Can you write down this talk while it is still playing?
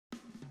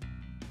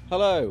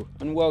Hello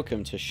and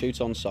welcome to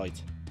Shoot On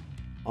Site.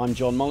 I'm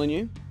John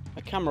Molyneux,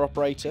 a camera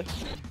operator,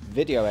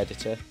 video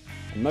editor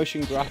and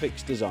motion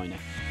graphics designer.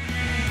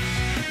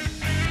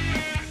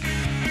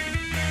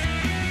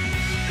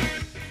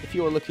 If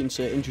you're looking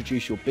to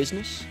introduce your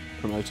business,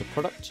 promote a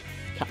product,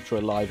 capture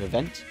a live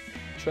event,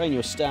 train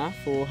your staff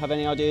or have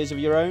any ideas of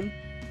your own,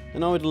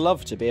 then I would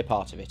love to be a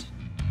part of it.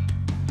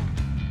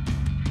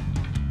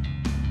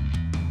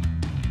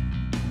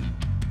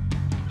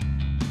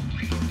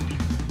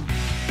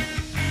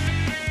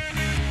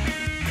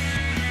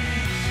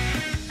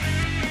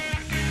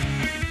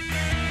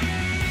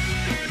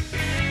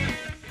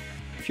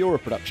 If you're a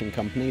production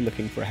company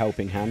looking for a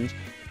helping hand,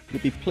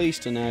 you'll be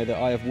pleased to know that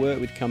I have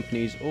worked with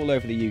companies all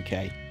over the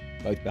UK,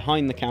 both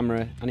behind the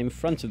camera and in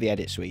front of the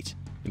edit suite,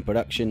 in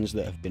productions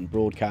that have been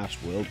broadcast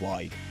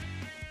worldwide.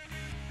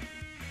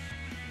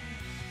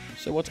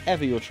 So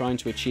whatever you're trying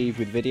to achieve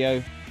with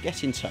video,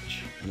 get in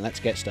touch and let's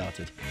get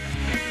started.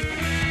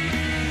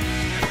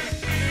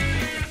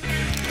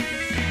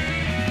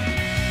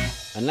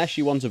 Unless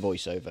you want a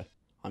voiceover,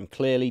 I'm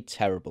clearly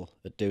terrible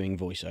at doing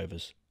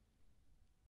voiceovers.